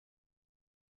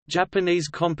Japanese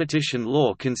competition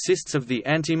law consists of the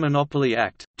Antimonopoly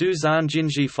Act, Duzan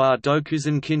Jinji Fa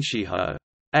Dokuzan Kinshiho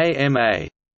 (AMA),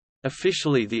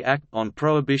 officially the Act on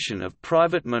Prohibition of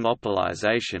Private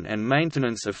Monopolization and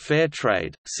Maintenance of Fair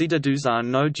Trade, Shidaduzan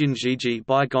no Jinjiji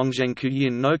by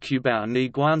Gongzhenkuyin no Kubao ni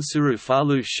Guansuru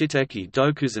Falu Shiteki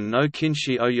Dokuzan no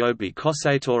Kinshi Oyobi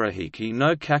Koseitorahiki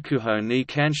no Kakuho ni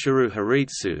Kanshuru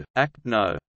Haritsu, Act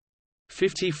No.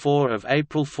 54 of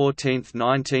April 14,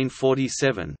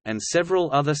 1947, and several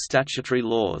other statutory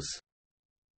laws.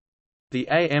 The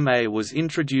AMA was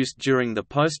introduced during the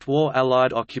post-war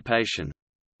Allied occupation.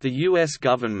 The U.S.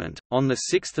 government, on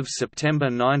 6 September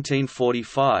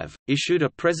 1945, issued a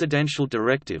presidential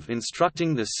directive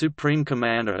instructing the Supreme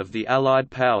Commander of the Allied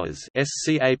Powers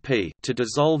 (SCAP) to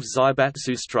dissolve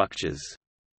zaibatsu structures.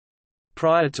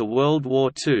 Prior to World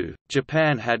War II,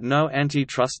 Japan had no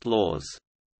antitrust laws.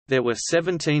 There were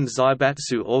 17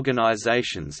 zaibatsu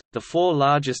organizations, the four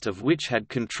largest of which had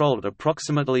controlled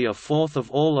approximately a fourth of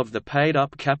all of the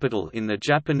paid-up capital in the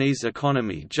Japanese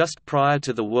economy just prior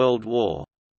to the World War.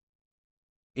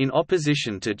 In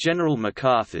opposition to General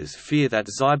MacArthur's fear that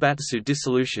zaibatsu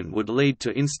dissolution would lead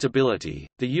to instability,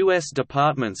 the U.S.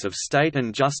 Departments of State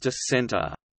and Justice sent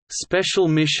a «special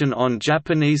mission on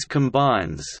Japanese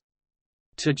combines»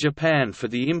 to Japan for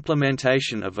the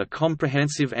implementation of a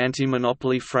comprehensive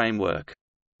anti-monopoly framework.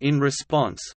 In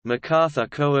response, MacArthur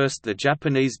coerced the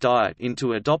Japanese Diet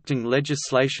into adopting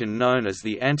legislation known as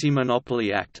the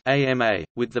Antimonopoly Act (AMA),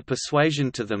 with the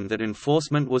persuasion to them that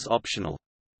enforcement was optional.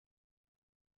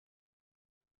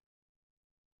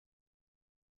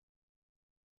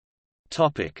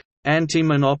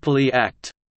 Antimonopoly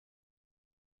Act.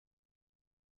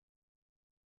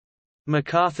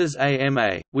 MacArthur's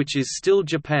AMA, which is still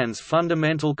Japan's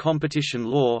fundamental competition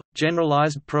law,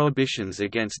 generalized prohibitions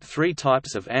against three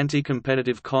types of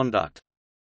anti-competitive conduct: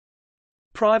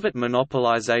 private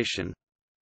monopolization,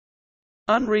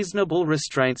 unreasonable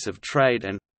restraints of trade,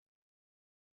 and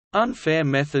unfair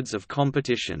methods of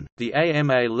competition. The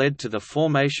AMA led to the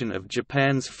formation of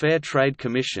Japan's Fair Trade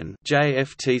Commission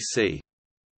 (JFTC).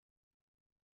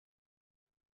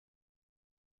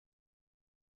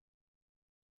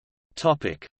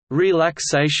 Topic: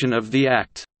 Relaxation of the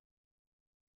Act.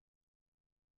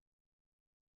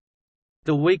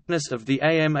 The weakness of the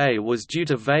AMA was due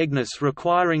to vagueness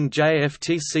requiring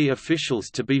JFTC officials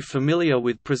to be familiar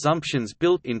with presumptions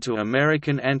built into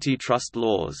American antitrust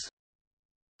laws.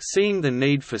 Seeing the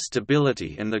need for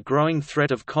stability and the growing threat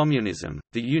of communism,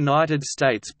 the United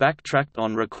States backtracked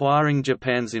on requiring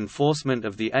Japan's enforcement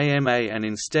of the AMA and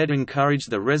instead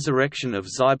encouraged the resurrection of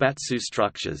zaibatsu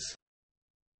structures.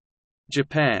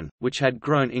 Japan, which had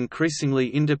grown increasingly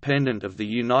independent of the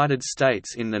United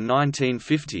States in the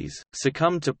 1950s,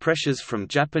 succumbed to pressures from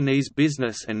Japanese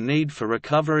business and need for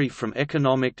recovery from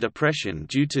economic depression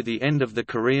due to the end of the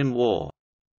Korean War.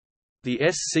 The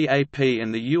SCAP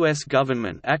and the U.S.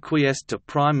 government acquiesced to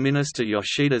Prime Minister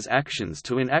Yoshida's actions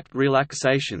to enact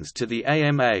relaxations to the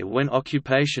AMA when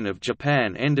occupation of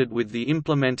Japan ended with the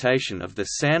implementation of the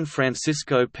San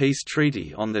Francisco Peace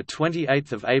Treaty on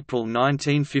 28 April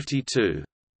 1952.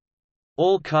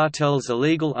 All cartels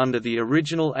illegal under the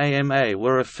original AMA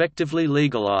were effectively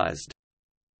legalized.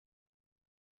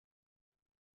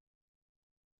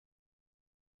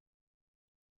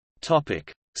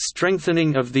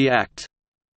 Strengthening of the Act.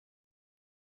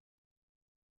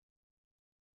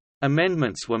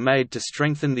 Amendments were made to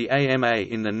strengthen the AMA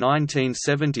in the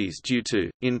 1970s due to,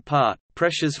 in part,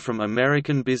 pressures from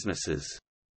American businesses.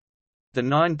 The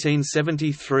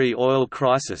 1973 oil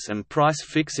crisis and price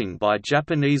fixing by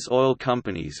Japanese oil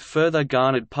companies further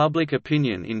garnered public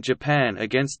opinion in Japan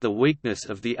against the weakness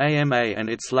of the AMA and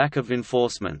its lack of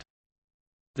enforcement.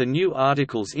 The new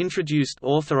articles introduced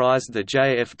authorized the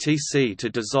JFTC to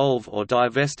dissolve or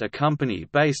divest a company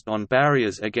based on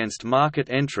barriers against market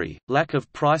entry, lack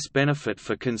of price benefit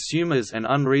for consumers and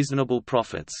unreasonable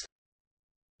profits.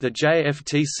 The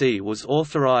JFTC was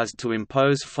authorized to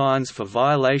impose fines for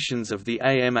violations of the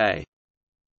AMA.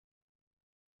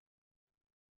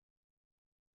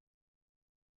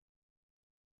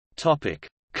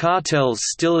 Cartels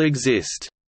still exist.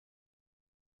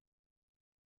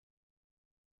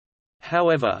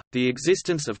 However, the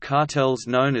existence of cartels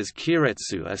known as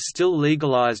keiretsu are still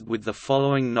legalized with the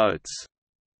following notes.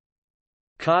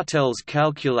 Cartels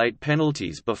calculate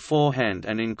penalties beforehand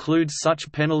and include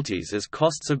such penalties as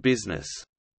costs of business.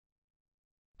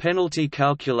 Penalty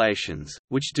calculations,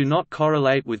 which do not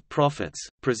correlate with profits,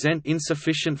 present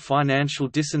insufficient financial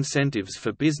disincentives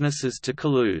for businesses to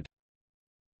collude.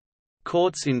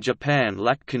 Courts in Japan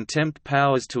lack contempt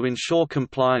powers to ensure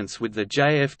compliance with the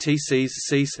JFTC's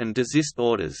cease and desist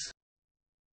orders.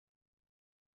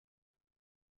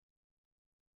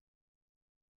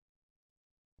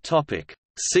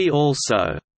 See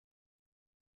also: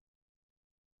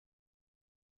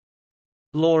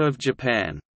 Law of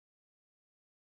Japan.